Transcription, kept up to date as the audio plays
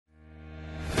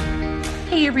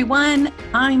Hey everyone,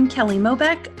 I'm Kelly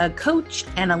Mobeck, a coach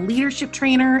and a leadership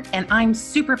trainer, and I'm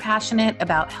super passionate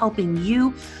about helping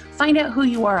you find out who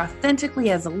you are authentically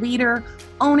as a leader,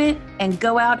 own it, and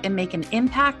go out and make an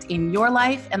impact in your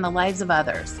life and the lives of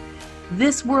others.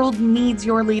 This world needs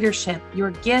your leadership, your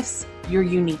gifts, your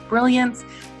unique brilliance,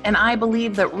 and I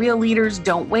believe that real leaders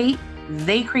don't wait,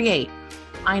 they create.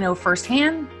 I know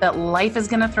firsthand that life is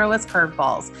going to throw us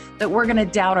curveballs, that we're going to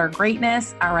doubt our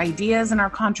greatness, our ideas, and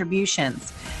our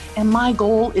contributions. And my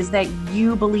goal is that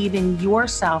you believe in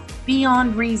yourself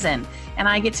beyond reason, and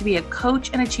I get to be a coach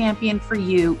and a champion for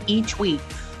you each week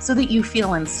so that you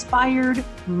feel inspired,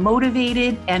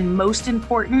 motivated, and most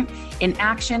important, in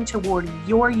action toward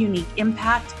your unique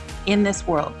impact in this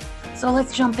world. So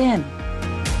let's jump in.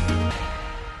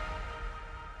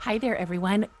 Hi there,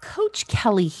 everyone. Coach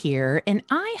Kelly here, and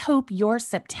I hope your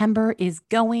September is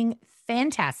going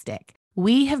fantastic.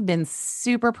 We have been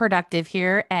super productive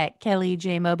here at Kelly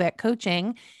J. Mobeck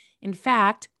Coaching. In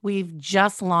fact, we've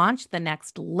just launched the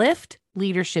next Lift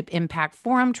Leadership Impact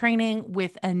Forum training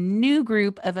with a new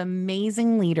group of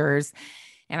amazing leaders.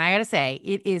 And I got to say,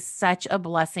 it is such a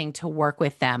blessing to work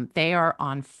with them. They are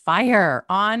on fire.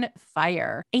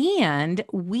 And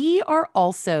we are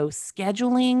also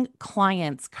scheduling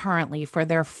clients currently for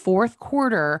their fourth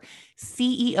quarter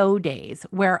CEO days,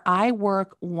 where I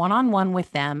work one-on-one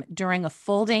with them during a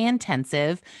full day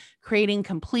intensive, creating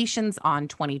completions on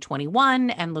 2021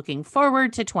 and looking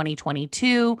forward to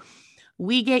 2022.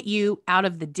 We get you out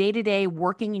of the day-to-day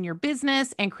working in your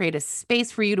business and create a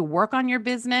space for you to work on your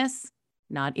business.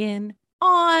 Not in,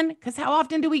 on, because how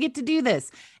often do we get to do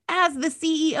this as the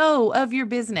CEO of your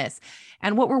business?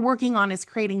 And what we're working on is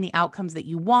creating the outcomes that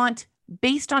you want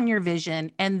based on your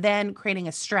vision and then creating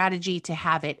a strategy to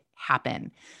have it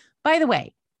happen. By the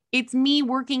way, it's me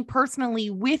working personally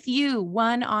with you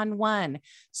one-on-one.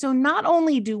 So not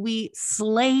only do we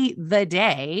slay the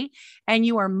day and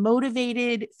you are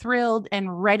motivated, thrilled,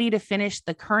 and ready to finish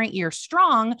the current year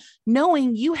strong,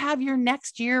 knowing you have your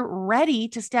next year ready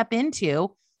to step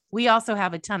into, we also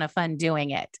have a ton of fun doing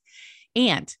it.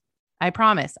 And I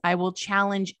promise I will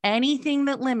challenge anything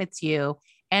that limits you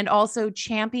and also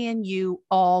champion you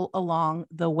all along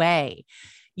the way.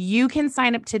 You can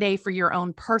sign up today for your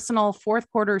own personal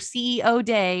fourth quarter CEO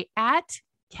day at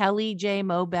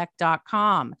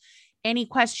kellyjmobeck.com. Any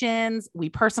questions? We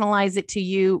personalize it to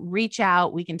you. Reach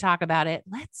out. We can talk about it.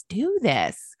 Let's do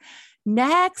this.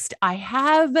 Next, I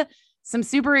have some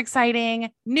super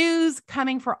exciting news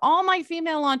coming for all my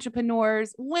female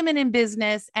entrepreneurs, women in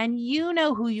business, and you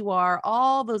know who you are,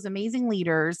 all those amazing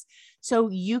leaders. So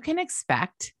you can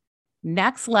expect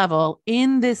next level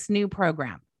in this new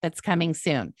program that's coming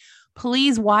soon.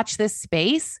 Please watch this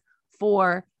space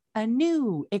for a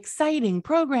new, exciting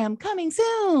program coming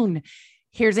soon.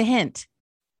 Here's a hint.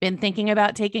 Been thinking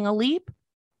about taking a leap?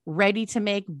 Ready to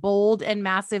make bold and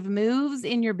massive moves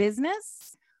in your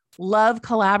business? Love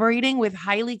collaborating with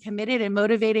highly committed and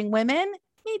motivating women?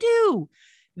 Me too.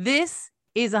 This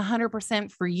is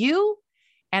 100% for you,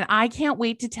 and I can't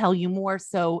wait to tell you more,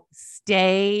 so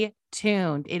stay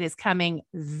tuned. It is coming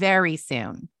very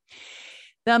soon.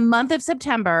 The month of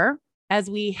September, as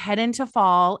we head into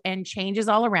fall and changes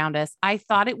all around us, I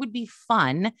thought it would be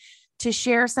fun to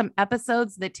share some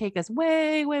episodes that take us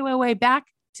way, way, way, way back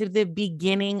to the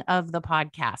beginning of the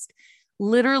podcast.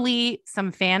 Literally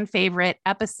some fan favorite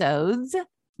episodes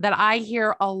that I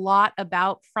hear a lot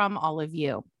about from all of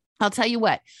you. I'll tell you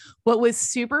what was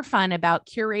super fun about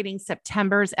curating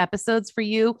September's episodes for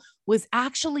you was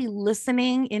actually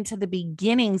listening into the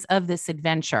beginnings of this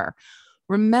adventure.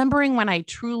 Remembering when I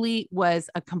truly was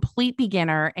a complete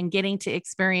beginner and getting to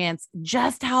experience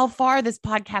just how far this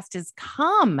podcast has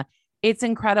come. It's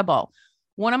incredible.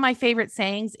 One of my favorite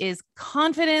sayings is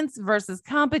confidence versus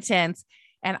competence.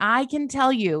 And I can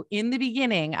tell you in the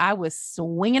beginning, I was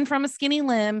swinging from a skinny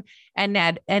limb and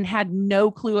had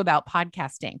no clue about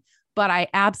podcasting, but I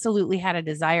absolutely had a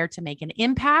desire to make an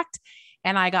impact.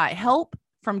 And I got help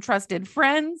from trusted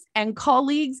friends and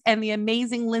colleagues and the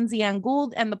amazing Lindsay Ann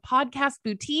Gould and the Podcast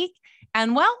Boutique.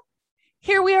 And well,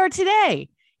 here we are today.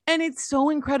 And it's so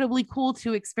incredibly cool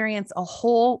to experience a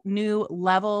whole new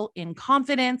level in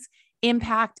confidence,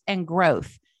 impact, and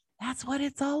growth. That's what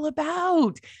it's all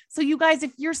about. So you guys,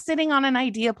 if you're sitting on an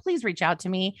idea, please reach out to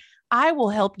me. I will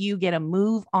help you get a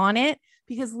move on it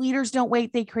because leaders don't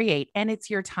wait, they create, and it's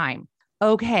your time.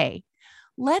 Okay,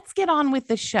 let's get on with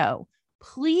the show.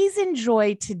 Please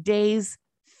enjoy today's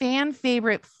fan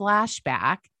favorite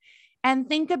flashback and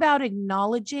think about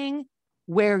acknowledging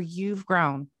where you've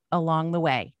grown along the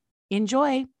way.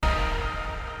 Enjoy.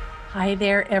 Hi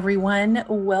there, everyone.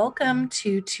 Welcome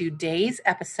to today's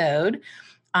episode.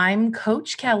 I'm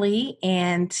Coach Kelly,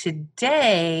 and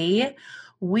today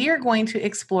we are going to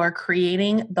explore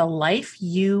creating the life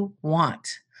you want,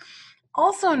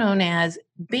 also known as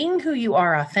being who you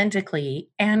are authentically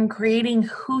and creating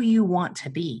who you want to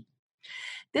be.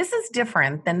 This is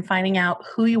different than finding out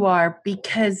who you are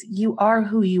because you are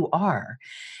who you are,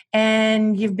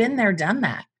 and you've been there, done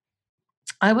that.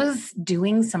 I was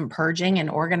doing some purging and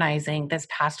organizing this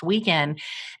past weekend,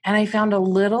 and I found a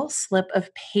little slip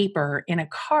of paper in a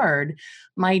card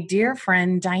my dear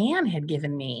friend Diane had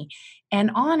given me. And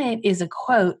on it is a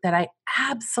quote that I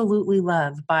absolutely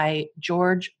love by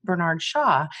George Bernard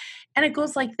Shaw. And it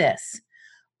goes like this: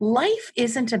 Life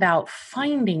isn't about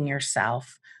finding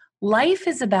yourself, life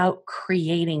is about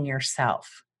creating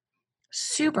yourself.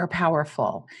 Super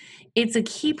powerful. It's a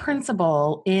key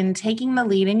principle in taking the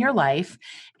lead in your life.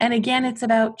 And again, it's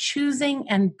about choosing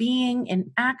and being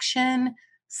in action,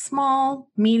 small,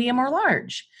 medium, or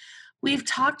large. We've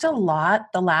talked a lot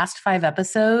the last 5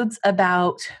 episodes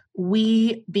about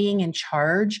we being in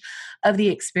charge of the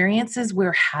experiences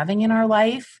we're having in our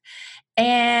life.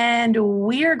 And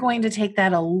we're going to take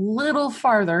that a little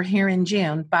farther here in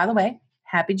June. By the way,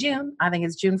 happy June. I think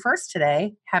it's June 1st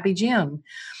today. Happy June.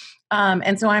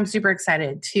 And so I'm super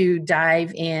excited to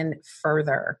dive in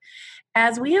further.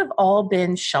 As we have all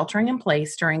been sheltering in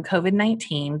place during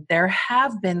COVID-19, there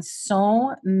have been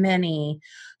so many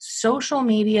social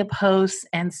media posts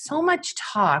and so much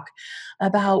talk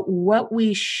about what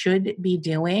we should be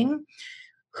doing,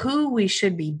 who we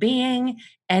should be being,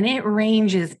 and it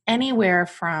ranges anywhere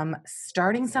from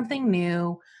starting something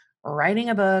new, writing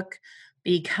a book,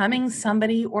 becoming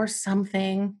somebody or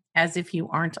something as if you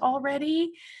aren't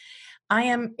already. I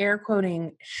am air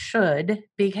quoting should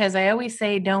because I always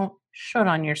say don't should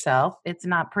on yourself. It's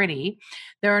not pretty.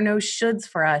 There are no shoulds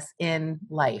for us in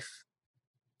life.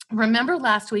 Remember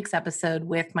last week's episode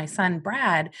with my son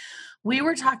Brad, we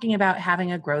were talking about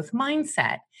having a growth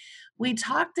mindset. We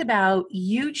talked about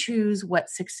you choose what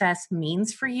success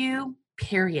means for you,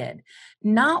 period.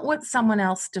 Not what someone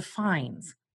else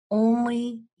defines,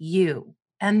 only you.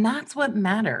 And that's what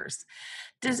matters.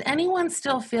 Does anyone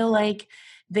still feel like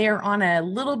they're on a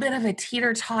little bit of a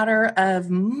teeter totter of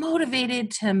motivated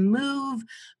to move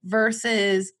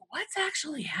versus what's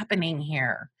actually happening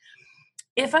here?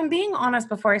 If I'm being honest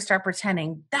before I start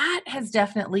pretending, that has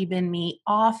definitely been me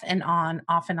off and on,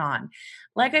 off and on.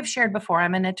 Like I've shared before,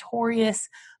 I'm a notorious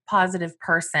positive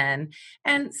person.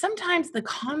 And sometimes the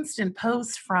constant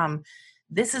posts from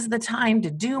this is the time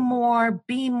to do more,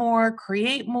 be more,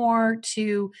 create more,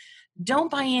 to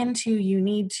don't buy into you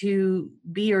need to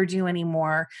be or do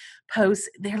anymore posts,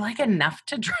 they're like enough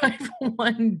to drive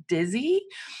one dizzy.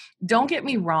 Don't get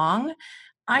me wrong.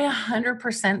 I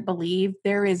 100% believe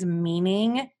there is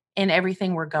meaning in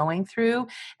everything we're going through,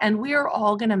 and we are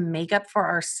all going to make up for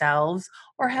ourselves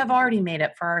or have already made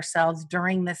up for ourselves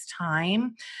during this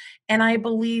time. And I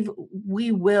believe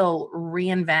we will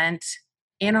reinvent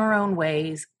in our own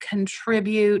ways,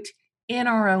 contribute in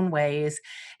our own ways,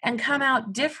 and come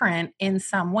out different in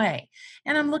some way.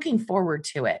 And I'm looking forward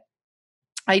to it.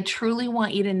 I truly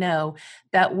want you to know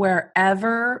that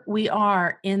wherever we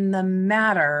are in the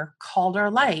matter called our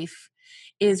life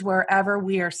is wherever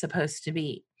we are supposed to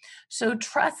be. So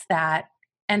trust that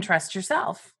and trust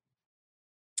yourself.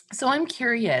 So I'm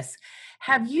curious,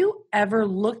 have you ever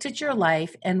looked at your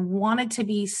life and wanted to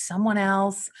be someone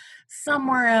else,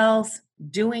 somewhere else,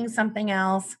 doing something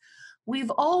else?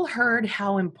 We've all heard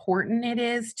how important it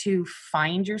is to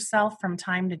find yourself from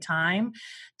time to time,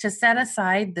 to set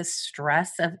aside the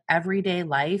stress of everyday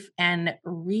life and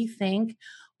rethink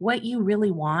what you really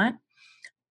want.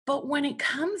 But when it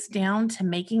comes down to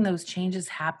making those changes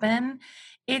happen,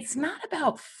 it's not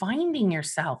about finding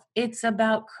yourself, it's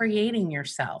about creating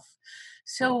yourself.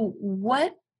 So,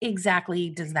 what exactly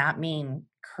does that mean,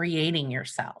 creating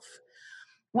yourself?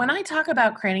 When I talk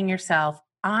about creating yourself,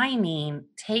 I mean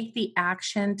take the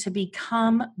action to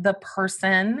become the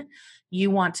person you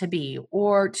want to be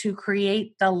or to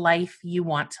create the life you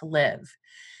want to live.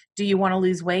 Do you want to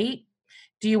lose weight?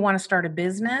 Do you want to start a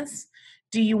business?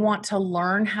 Do you want to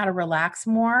learn how to relax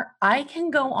more? I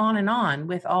can go on and on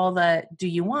with all the do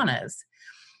you wannas.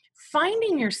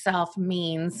 Finding yourself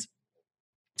means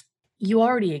you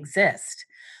already exist.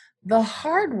 The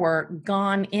hard work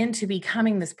gone into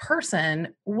becoming this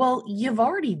person, well, you've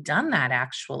already done that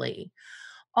actually.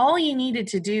 All you needed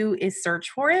to do is search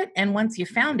for it. And once you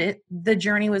found it, the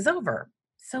journey was over.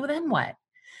 So then what?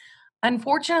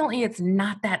 Unfortunately, it's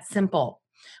not that simple.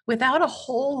 Without a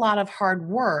whole lot of hard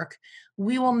work,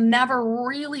 we will never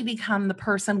really become the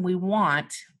person we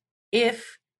want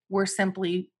if we're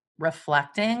simply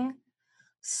reflecting,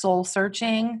 soul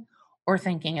searching, or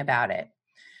thinking about it.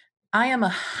 I am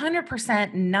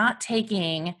 100% not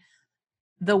taking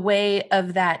the way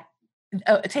of that,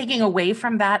 taking away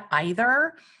from that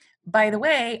either. By the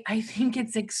way, I think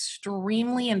it's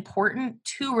extremely important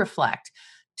to reflect,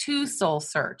 to soul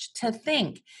search, to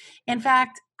think. In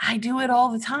fact, I do it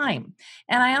all the time.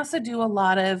 And I also do a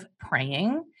lot of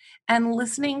praying and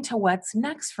listening to what's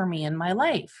next for me in my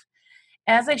life.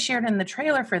 As I shared in the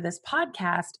trailer for this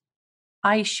podcast,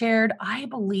 I shared, I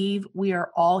believe we are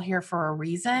all here for a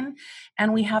reason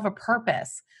and we have a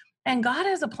purpose. And God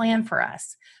has a plan for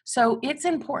us. So it's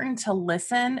important to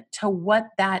listen to what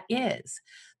that is.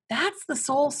 That's the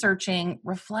soul searching,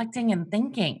 reflecting, and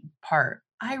thinking part.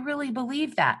 I really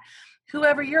believe that.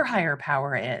 Whoever your higher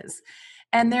power is.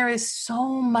 And there is so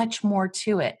much more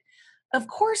to it. Of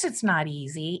course, it's not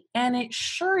easy and it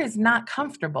sure is not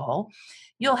comfortable.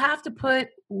 You'll have to put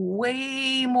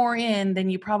way more in than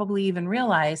you probably even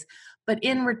realize. But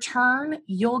in return,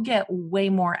 you'll get way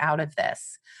more out of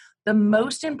this. The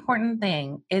most important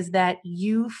thing is that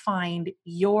you find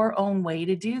your own way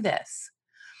to do this.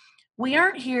 We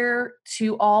aren't here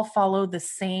to all follow the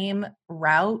same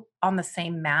route on the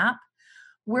same map.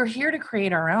 We're here to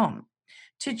create our own,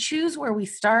 to choose where we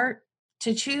start,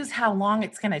 to choose how long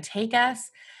it's going to take us,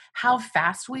 how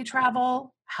fast we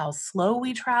travel, how slow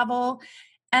we travel,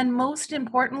 and most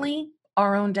importantly,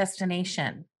 our own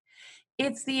destination.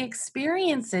 It's the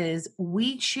experiences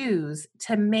we choose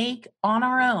to make on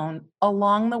our own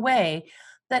along the way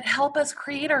that help us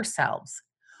create ourselves.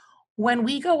 When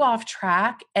we go off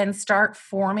track and start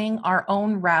forming our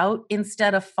own route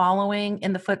instead of following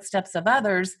in the footsteps of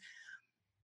others,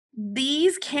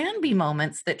 these can be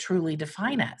moments that truly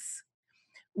define us.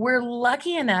 We're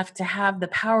lucky enough to have the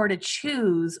power to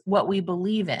choose what we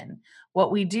believe in,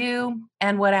 what we do,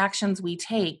 and what actions we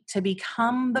take to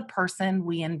become the person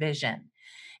we envision.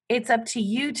 It's up to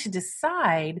you to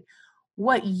decide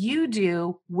what you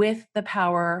do with the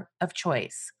power of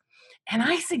choice. And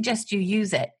I suggest you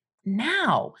use it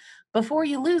now before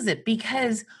you lose it,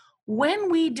 because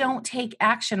when we don't take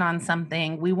action on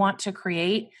something we want to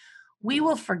create, we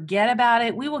will forget about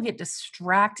it. We will get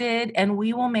distracted and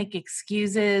we will make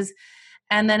excuses.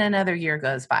 And then another year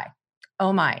goes by.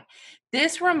 Oh my.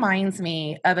 This reminds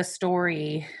me of a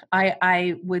story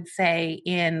I would say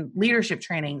in leadership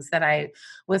trainings that I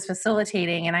was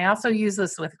facilitating. And I also use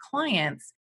this with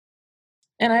clients.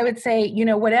 And I would say,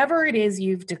 whatever it is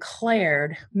you've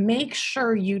declared, make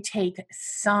sure you take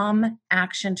some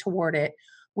action toward it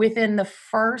within the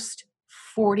first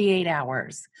 48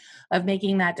 hours of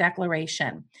making that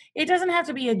declaration. It doesn't have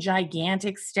to be a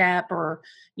gigantic step or,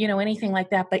 anything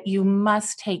like that, but you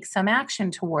must take some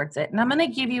action towards it. And I'm going to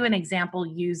give you an example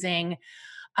using,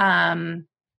 um,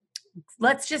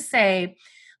 let's just say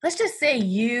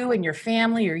you and your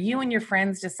family or you and your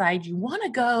friends decide you want to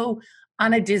go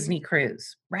on a Disney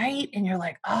cruise, right? And you're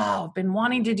like, oh, I've been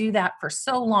wanting to do that for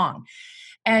so long.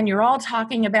 And you're all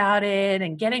talking about it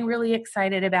and getting really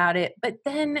excited about it. But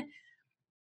then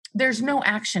there's no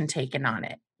action taken on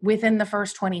it within the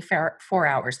first 24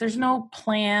 hours. There's no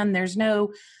plan. There's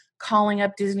no calling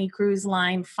up Disney Cruise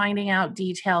Line, finding out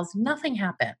details. Nothing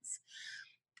happens.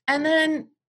 And then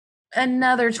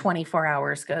another 24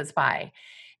 hours goes by.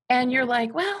 And you're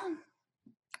like, well,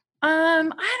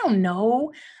 I don't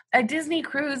know. A Disney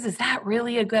cruise, is that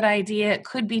really a good idea? It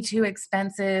could be too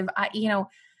expensive.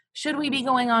 Should we be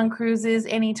going on cruises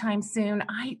anytime soon?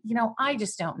 I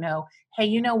just don't know. Hey,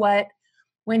 you know what?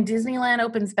 When Disneyland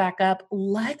opens back up,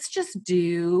 let's just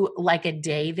do like a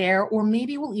day there, or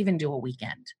maybe we'll even do a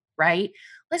weekend, right?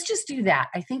 Let's just do that.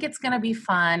 I think it's going to be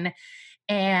fun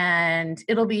and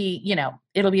it'll be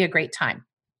a great time.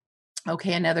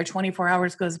 Okay, another 24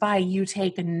 hours goes by. You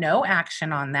take no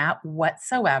action on that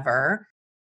whatsoever.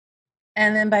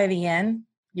 And then by the end,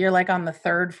 you're like on the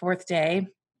third, fourth day,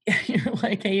 you're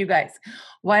like, hey, you guys,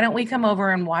 why don't we come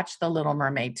over and watch The Little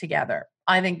Mermaid together?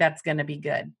 I think that's going to be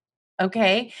good.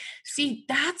 Okay. See,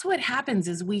 that's what happens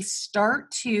is we start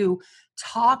to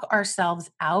talk ourselves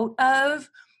out of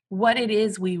what it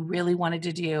is we really wanted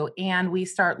to do. And we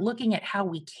start looking at how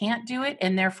we can't do it.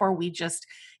 And therefore we just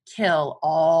kill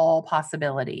all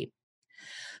possibility.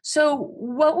 So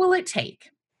what will it take?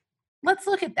 Let's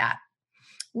look at that.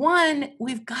 One,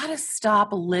 we've got to stop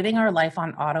living our life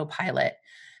on autopilot.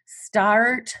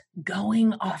 Start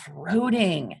going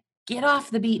off-roading. Get off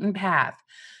the beaten path.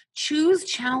 Choose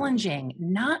challenging,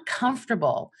 not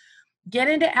comfortable. Get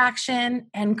into action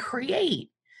and create.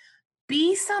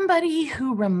 Be somebody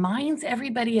who reminds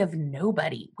everybody of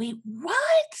nobody. Wait,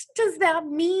 what does that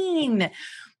mean?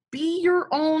 Be your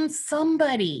own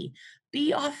somebody.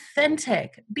 Be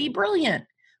authentic. Be brilliant.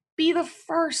 Be the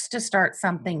first to start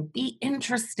something. Be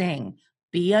interesting.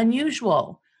 Be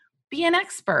unusual. Be an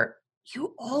expert.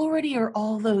 You already are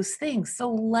all those things.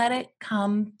 So let it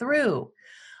come through.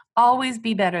 Always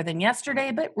be better than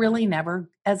yesterday, but really never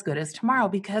as good as tomorrow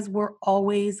because we're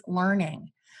always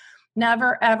learning.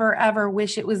 Never, ever, ever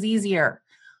wish it was easier.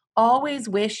 Always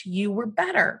wish you were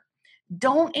better.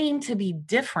 Don't aim to be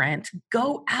different.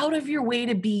 Go out of your way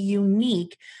to be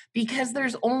unique because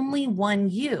there's only one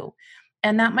you.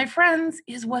 And that, my friends,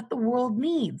 is what the world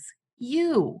needs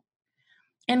you.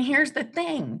 And here's the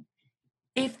thing,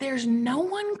 if there's no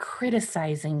one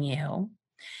criticizing you,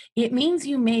 it means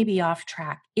you may be off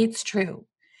track. It's true.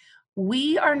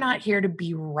 We are not here to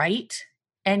be right.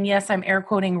 And yes, I'm air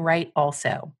quoting right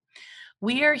also.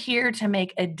 We are here to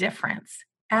make a difference,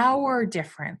 our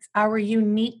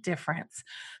unique difference.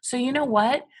 So, you know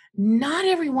what? Not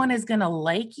everyone is going to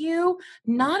like you.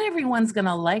 Not everyone's going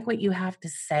to like what you have to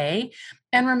say.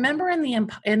 And remember in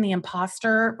the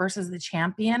imposter versus the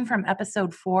champion from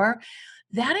episode 4,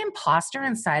 that imposter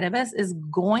inside of us is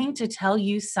going to tell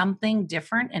you something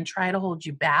different and try to hold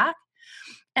you back.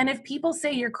 And if people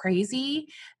say you're crazy,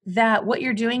 that what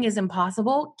you're doing is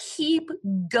impossible, keep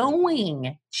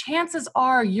going. Chances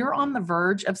are you're on the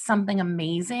verge of something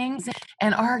amazing,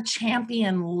 and our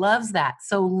champion loves that.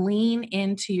 So lean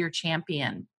into your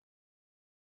champion.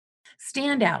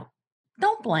 Stand out.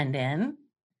 Don't blend in.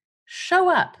 Show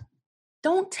up.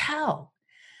 Don't tell.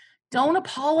 Don't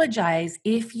apologize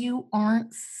if you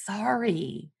aren't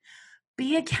sorry.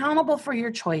 Be accountable for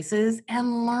your choices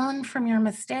and learn from your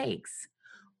mistakes.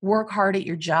 Work hard at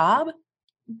your job,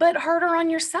 but harder on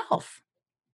yourself.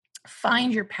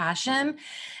 Find your passion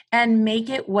and make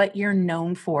it what you're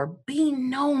known for. Be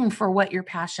known for what you're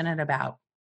passionate about.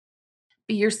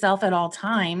 Be yourself at all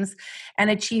times and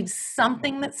achieve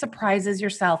something that surprises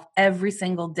yourself every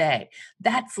single day.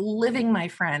 That's living, my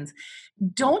friends.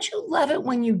 Don't you love it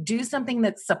when you do something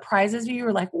that surprises you?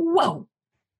 You're like, whoa,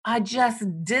 I just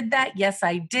did that. Yes,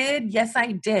 I did. Yes,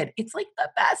 I did. It's like the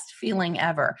best feeling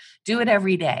ever. Do it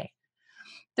every day.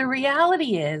 The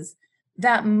reality is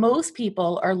that most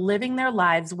people are living their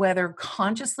lives, whether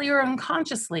consciously or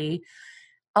unconsciously.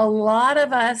 A lot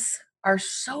of us are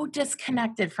so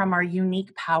disconnected from our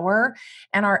unique power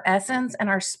and our essence and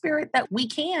our spirit that we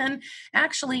can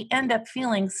actually end up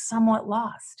feeling somewhat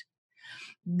lost.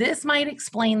 This might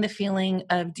explain the feeling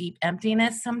of deep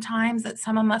emptiness sometimes that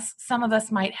some of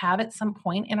us might have at some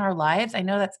point in our lives. I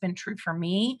know that's been true for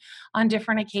me on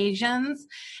different occasions.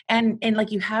 And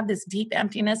like you have this deep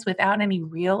emptiness without any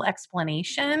real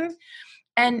explanation.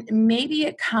 And maybe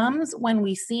it comes when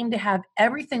we seem to have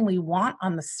everything we want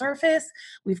on the surface.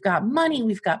 We've got money,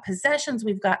 we've got possessions,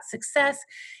 we've got success,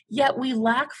 yet we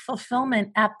lack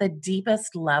fulfillment at the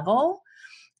deepest level.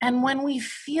 And when we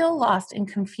feel lost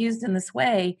and confused in this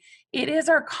way, it is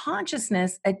our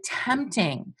consciousness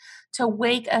attempting to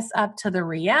wake us up to the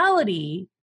reality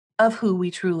of who we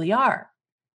truly are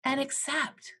and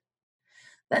accept.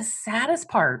 The saddest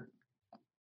part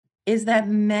is that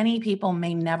many people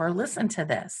may never listen to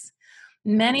this.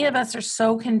 Many of us are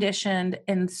so conditioned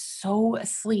and so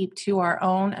asleep to our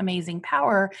own amazing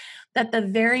power that the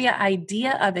very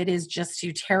idea of it is just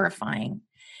too terrifying.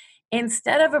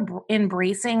 Instead of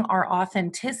embracing our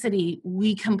authenticity,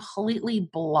 we completely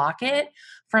block it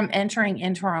from entering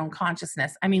into our own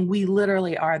consciousness. I mean, we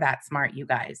literally are that smart, you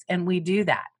guys, and we do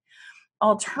that.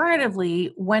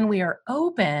 Alternatively, when we are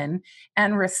open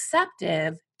and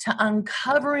receptive to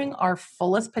uncovering our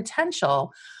fullest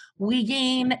potential, we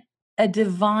gain a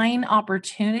divine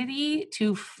opportunity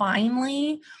to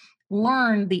finally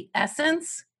learn the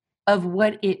essence of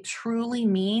what it truly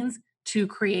means to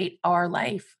create our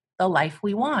life, the life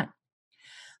we want.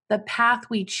 The path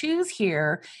we choose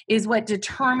here is what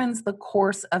determines the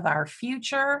course of our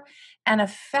future and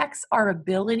affects our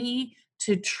ability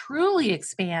to truly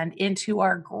expand into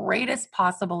our greatest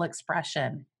possible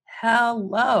expression.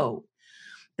 Hello.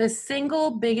 The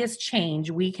single biggest change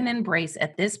we can embrace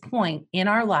at this point in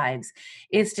our lives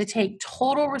is to take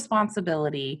total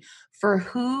responsibility for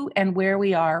who and where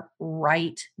we are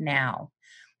right now.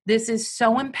 This is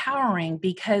so empowering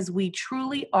because we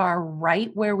truly are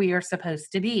right where we are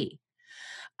supposed to be.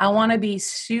 I want to be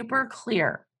super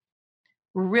clear,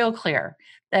 real clear,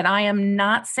 that I am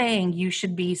not saying you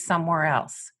should be somewhere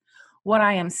else. What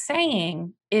I am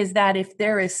saying is that if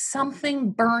there is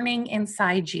something burning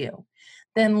inside you,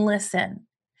 then listen,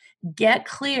 get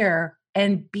clear,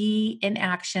 and be in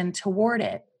action toward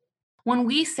it. When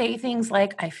we say things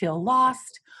like, I feel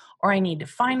lost, or I need to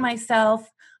find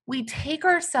myself, we take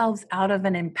ourselves out of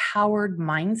an empowered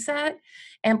mindset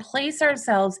and place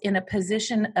ourselves in a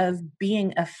position of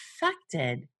being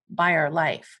affected, by our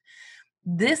life.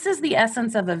 This is the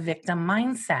essence of a victim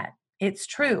mindset. It's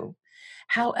true.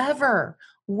 However,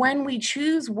 when we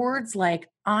choose words like,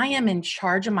 I am in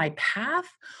charge of my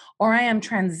path, or I am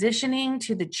transitioning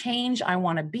to the change I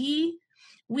want to be,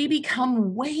 we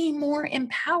become way more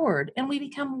empowered, and we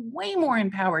become way more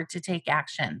empowered to take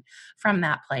action from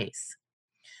that place.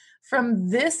 From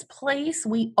this place,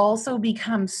 we also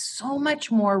become so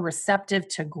much more receptive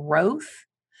to growth,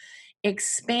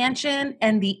 expansion,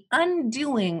 and the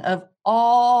undoing of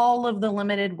all of the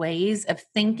limited ways of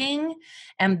thinking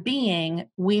and being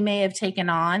we may have taken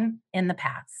on in the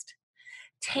past.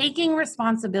 Taking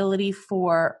responsibility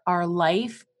for our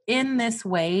life in this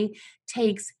way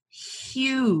takes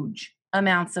huge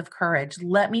amounts of courage.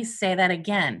 Let me say that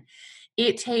again.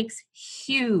 It takes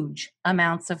huge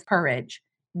amounts of courage,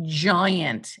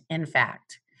 giant, in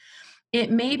fact. It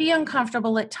may be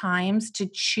uncomfortable at times to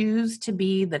choose to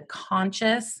be the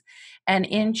conscious and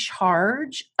in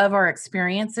charge of our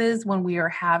experiences when we are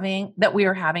having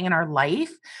in our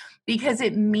life, because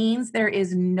it means there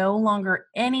is no longer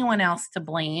anyone else to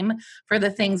blame for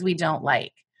the things we don't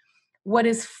like. What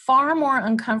is far more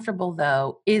uncomfortable,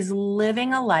 though, is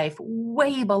living a life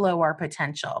way below our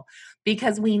potential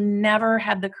because we never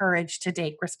had the courage to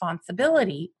take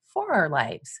responsibility for our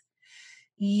lives.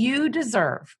 You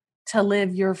deserve to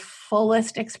live your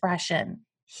fullest expression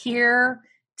here,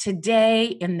 today,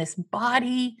 in this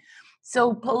body.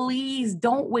 So please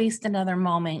don't waste another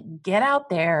moment. Get out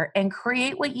there and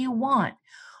create what you want,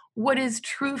 what is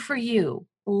true for you.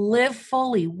 Live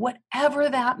fully, whatever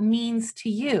that means to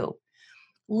you.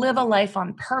 Live a life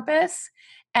on purpose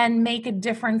and make a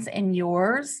difference in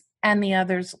yours and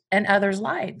others'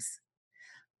 lives.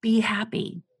 Be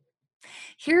happy.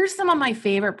 Here's some of my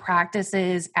favorite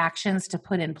practices, actions to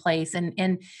put in place.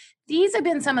 And these have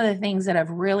been some of the things that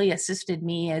have really assisted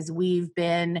me as we've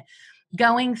been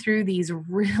going through these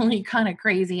really kind of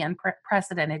crazy,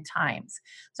 unprecedented times.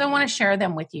 So I want to share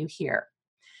them with you here.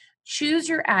 Choose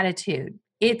your attitude.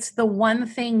 It's the one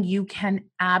thing you can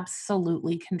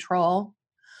absolutely control.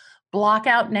 Block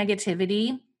out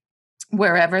negativity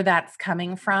wherever that's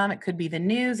coming from. It could be the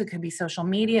news, it could be social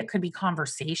media, it could be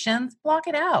conversations. Block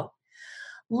it out.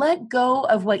 Let go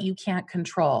of what you can't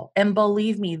control. And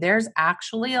believe me, there's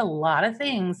actually a lot of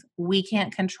things we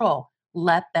can't control.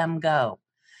 Let them go.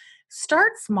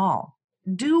 Start small.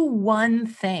 Do one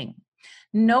thing.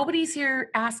 Nobody's here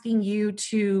asking you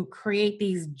to create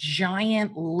these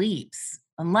giant leaps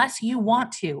unless you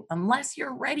want to, unless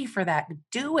you're ready for that.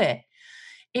 Do it.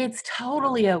 It's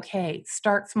totally okay.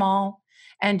 Start small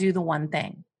and do the one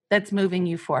thing that's moving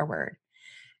you forward.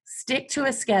 Stick to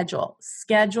a schedule.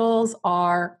 Schedules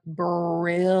are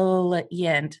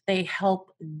brilliant. They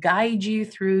help guide you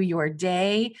through your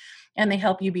day and they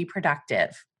help you be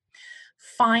productive.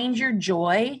 Find your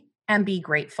joy and be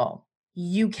grateful.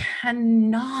 You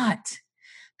cannot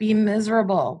be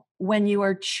miserable when you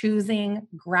are choosing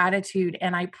gratitude.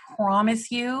 And I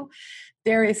promise you,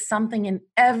 there is something in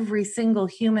every single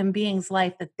human being's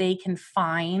life that they can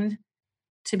find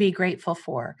to be grateful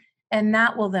for. And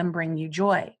that will then bring you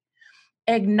joy.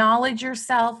 Acknowledge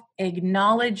yourself,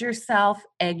 acknowledge yourself,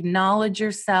 acknowledge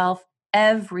yourself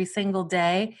every single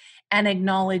day, and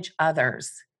acknowledge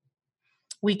others.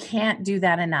 We can't do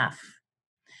that enough.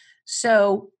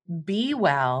 So be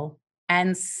well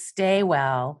and stay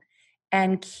well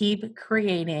and keep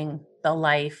creating the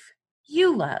life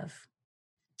you love.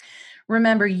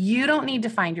 Remember, you don't need to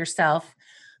find yourself.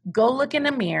 Go look in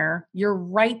a mirror. You're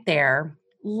right there.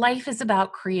 Life is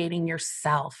about creating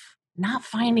yourself, not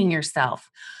finding yourself.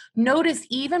 Notice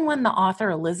even when the author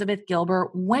Elizabeth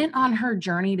Gilbert went on her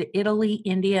journey to Italy,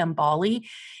 India, and Bali,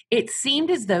 it seemed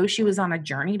as though she was on a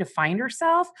journey to find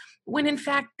herself, when in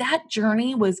fact that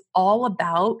journey was all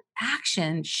about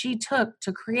action she took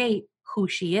to create who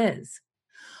she is.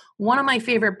 One of my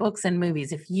favorite books and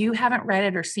movies, if you haven't read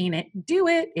it or seen it, do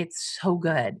it. It's so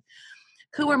good.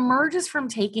 Who emerges from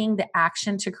taking the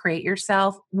action to create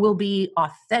yourself will be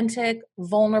authentic,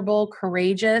 vulnerable,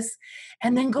 courageous,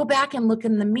 and then go back and look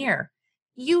in the mirror.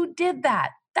 You did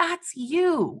that. That's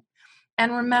you.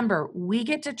 And remember, we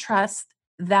get to trust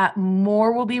that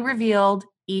more will be revealed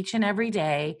each and every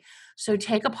day. So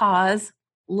take a pause,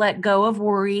 let go of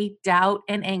worry, doubt,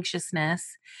 and anxiousness,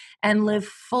 and live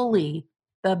fully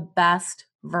the best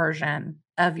version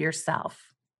of yourself.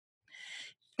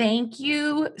 Thank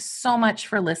you so much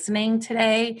for listening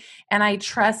today. And I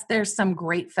trust there's some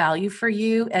great value for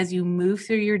you as you move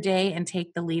through your day and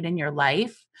take the lead in your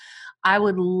life. I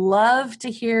would love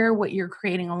to hear what you're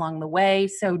creating along the way.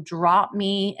 So drop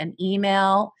me an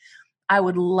email. I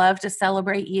would love to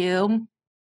celebrate you.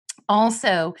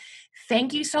 Also,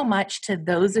 Thank you so much to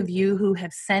those of you who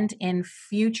have sent in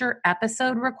future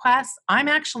episode requests. I'm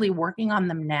actually working on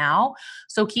them now,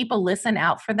 so keep a listen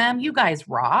out for them. You guys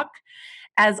rock.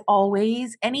 As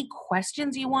always, any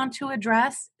questions you want to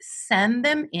address, send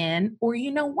them in, or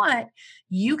you know what?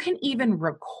 You can even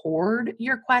record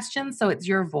your questions so it's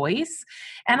your voice,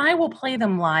 and I will play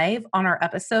them live on our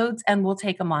episodes and we'll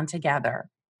take them on together.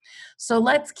 So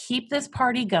let's keep this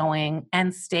party going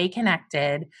and stay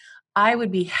connected. I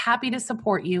would be happy to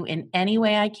support you in any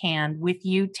way I can with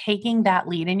you taking that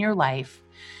lead in your life.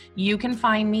 You can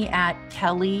find me at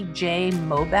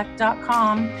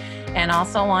kellyjmobeck.com and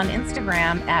also on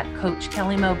Instagram at Coach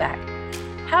Kelly Mobeck.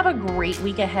 Have a great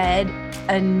week ahead,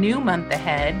 a new month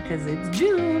ahead because it's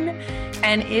June.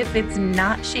 And if it's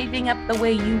not shaping up the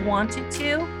way you want it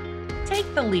to,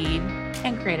 take the lead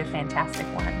and create a fantastic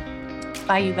one.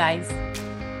 Bye, you guys.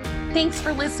 Thanks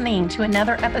for listening to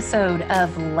another episode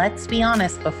of Let's Be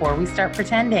Honest Before We Start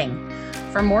Pretending.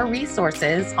 For more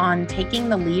resources on taking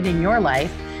the lead in your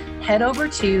life, head over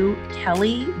to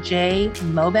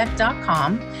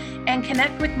kellyjmobeck.com and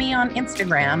connect with me on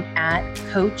Instagram at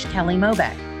Coach Kelly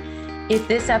Mobeck. If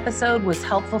this episode was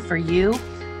helpful for you,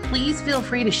 please feel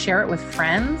free to share it with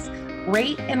friends,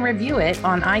 rate and review it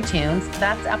on iTunes.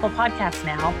 That's Apple Podcasts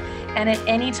now. And at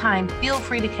any time, feel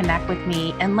free to connect with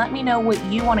me and let me know what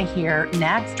you want to hear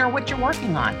next or what you're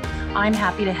working on. I'm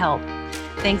happy to help.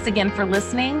 Thanks again for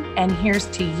listening, and here's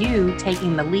to you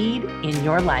taking the lead in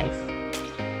your life.